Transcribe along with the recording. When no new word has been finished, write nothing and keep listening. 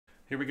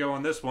Here we go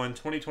on this one.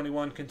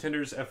 2021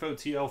 Contenders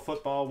FOTL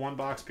Football. One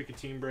box pick a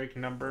team break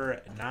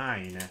number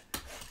 9.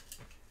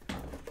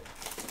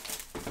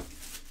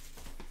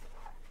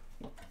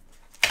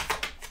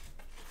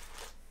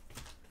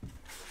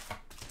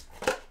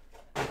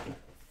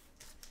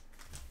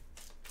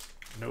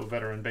 No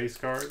veteran base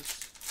cards.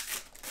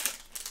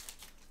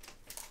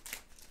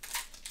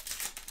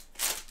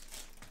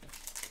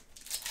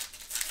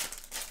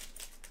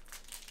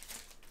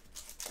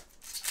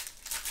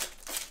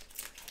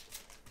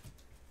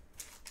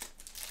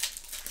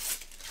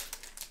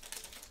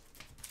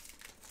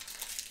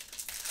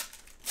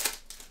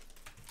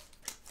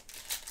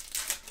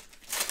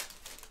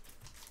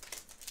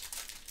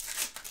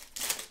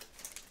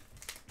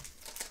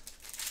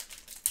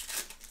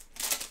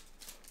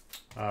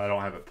 I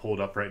don't have it pulled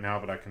up right now,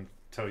 but I can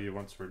tell you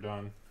once we're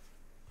done.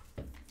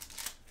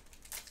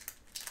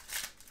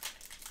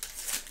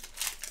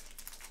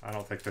 I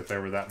don't think that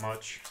there were that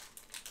much,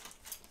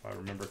 if I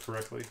remember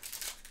correctly.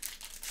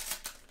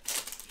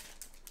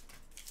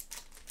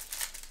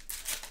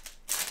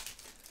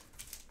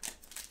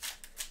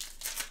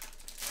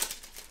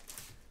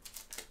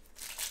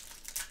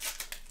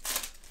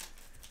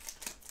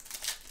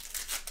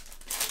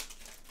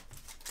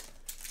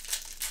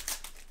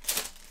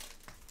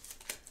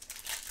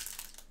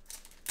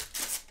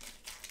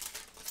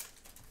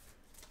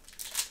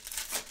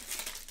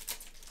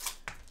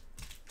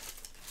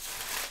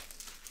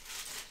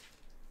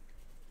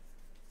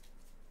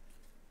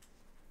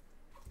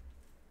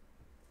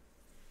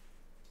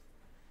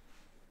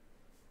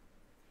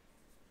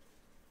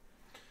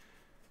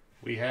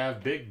 We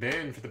have Big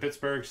Ben for the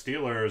Pittsburgh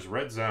Steelers.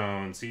 Red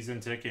Zone. Season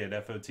ticket.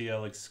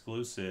 FOTL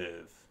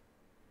exclusive.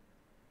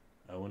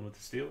 Owen with the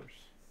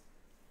Steelers.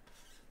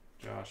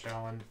 Josh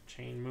Allen.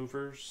 Chain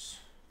movers.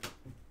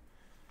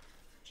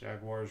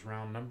 Jaguars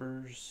round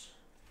numbers.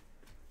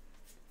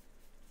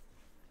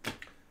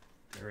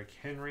 Derrick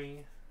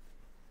Henry.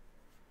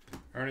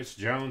 Ernest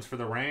Jones for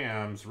the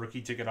Rams.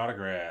 Rookie ticket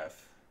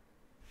autograph.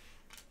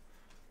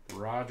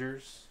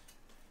 Rodgers.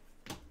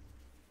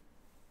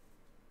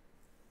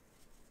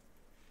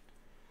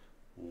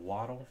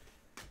 Waddle.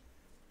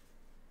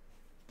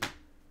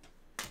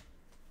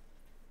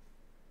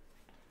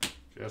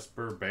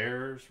 Jesper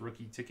Bears,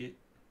 rookie ticket.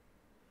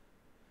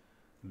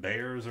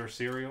 Bears are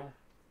cereal.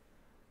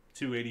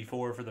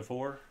 284 for the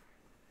 4.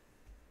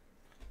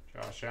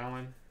 Josh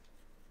Allen.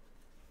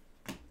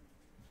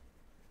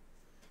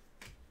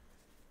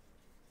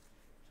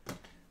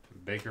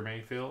 Baker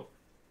Mayfield.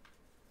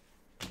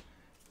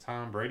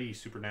 Tom Brady,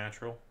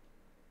 Supernatural.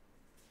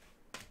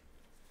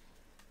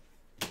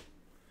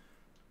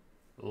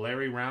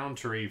 Larry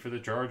Roundtree for the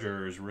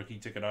Chargers, rookie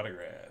ticket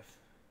autograph.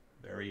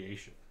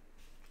 Variation.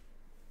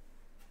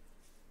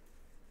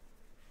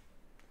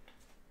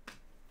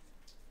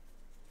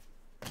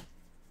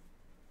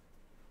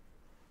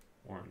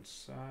 Warren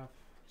Sapp.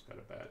 It's got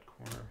a bad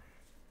corner.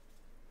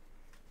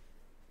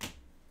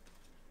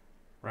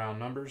 Round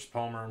numbers,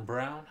 Palmer and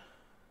Brown.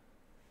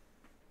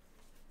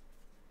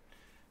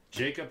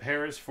 Jacob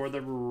Harris for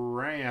the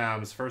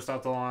Rams. First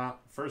off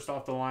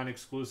the line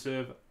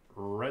exclusive.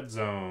 Red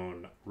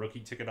Zone, rookie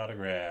ticket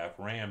autograph.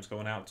 Rams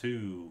going out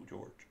to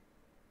George.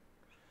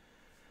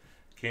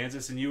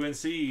 Kansas and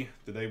UNC, did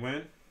they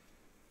win?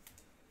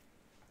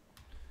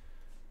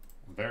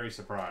 Very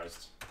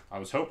surprised. I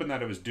was hoping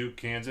that it was Duke,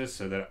 Kansas,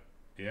 so that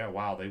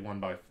wow, they won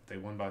by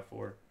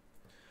 4.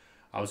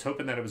 I was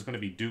hoping that it was going to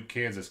be Duke,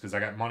 Kansas, because I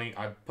got money.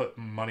 I put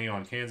money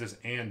on Kansas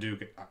and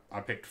Duke.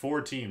 I picked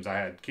 4 teams. I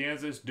had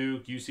Kansas,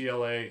 Duke,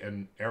 UCLA,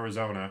 and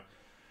Arizona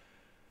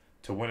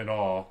to win it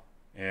all,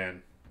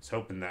 and I was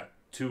hoping that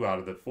 2 out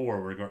of the 4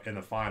 were in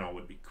the final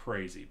would be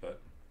crazy, but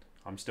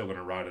I'm still going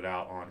to ride it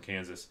out on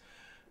Kansas.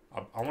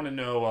 I want to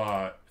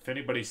know if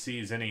anybody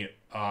sees any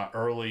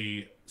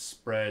early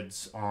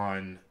spreads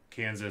on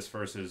Kansas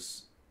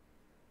versus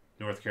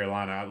North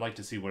Carolina. I'd like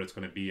to see what it's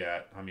going to be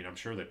at. I mean, I'm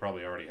sure they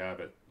probably already have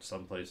it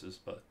some places,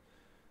 but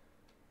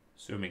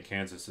assuming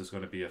Kansas is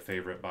going to be a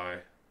favorite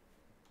by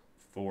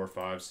 4,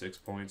 5, 6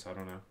 points, I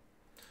don't know.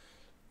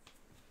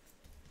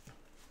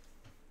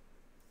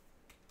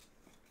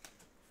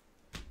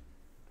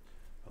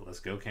 Let's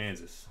go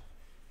Kansas.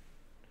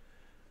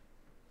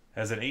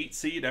 Has an 8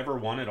 seed ever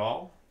won it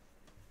all?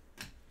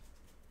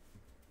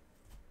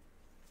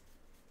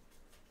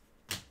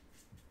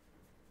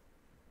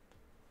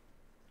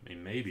 I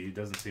mean, maybe. It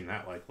doesn't seem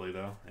that likely,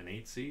 though. An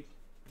 8 seed?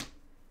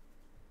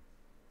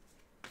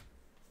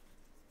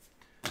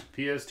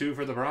 PS2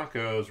 for the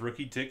Broncos.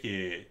 Rookie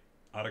ticket.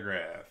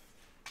 Autograph.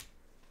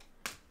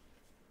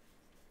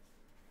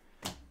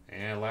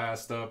 And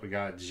last up, we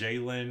got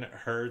Jalen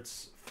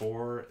Hurts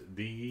for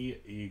the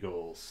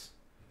Eagles.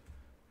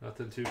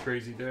 Nothing too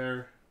crazy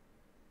there.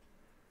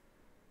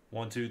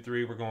 1, 2,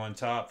 3, we're going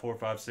top. 4,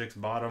 5, 6,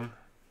 bottom.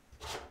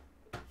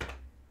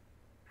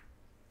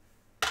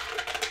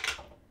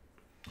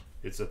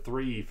 It's a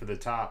 3 for the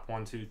top.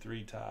 1, 2,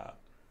 3, top.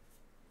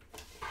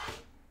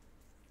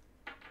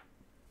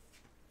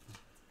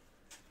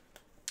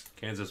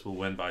 Kansas will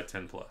win by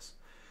 10+.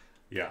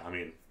 Yeah, I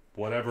mean,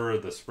 whatever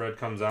the spread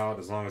comes out,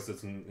 as long as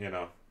it's, you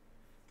know,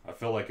 I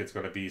feel like it's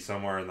going to be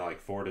somewhere in the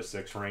like 4 to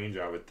 6 range,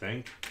 I would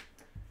think.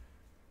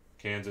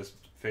 Kansas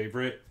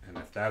favorite, and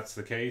if that's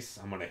the case,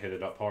 I'm going to hit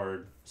it up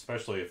hard,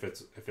 especially if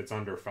it's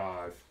under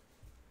 5.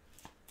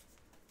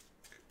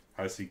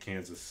 I see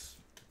Kansas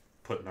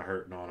putting a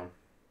hurting on them.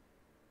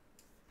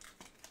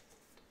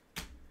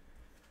 I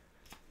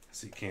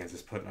see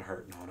Kansas putting a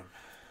hurting on them.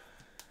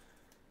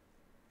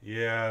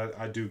 Yeah,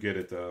 I do get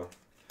it though.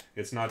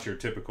 It's not your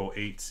typical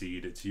 8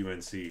 seed, it's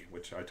UNC,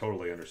 which I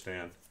totally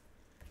understand.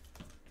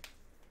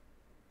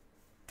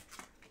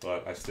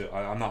 But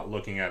I'm not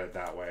looking at it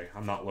that way.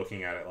 I'm not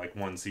looking at it like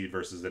 1 seed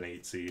versus an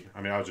 8 seed.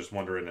 I mean, I was just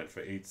wondering if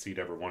an 8 seed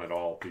ever won it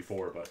all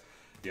before, but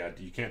yeah,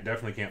 you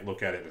definitely can't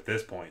look at it at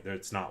this point.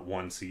 It's not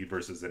 1 seed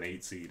versus an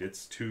 8 seed.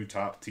 It's 2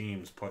 top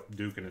teams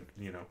duking it.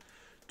 You know,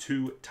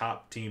 2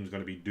 top teams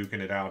going to be duking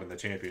it out in the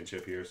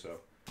championship here.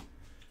 So.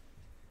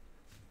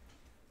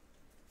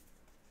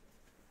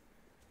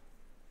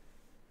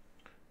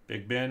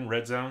 Big Ben,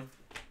 red zone.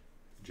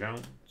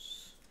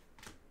 Jones.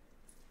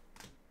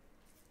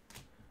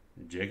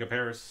 Jacob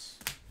Harris.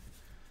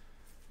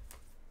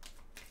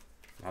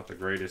 Not the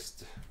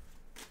greatest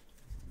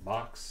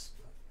box.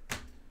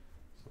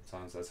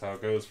 Sometimes that's how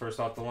it goes. First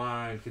off the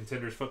line,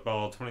 Contenders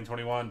Football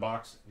 2021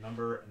 box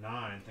number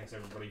 9. Thanks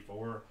everybody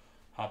for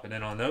hopping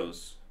in on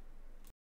those.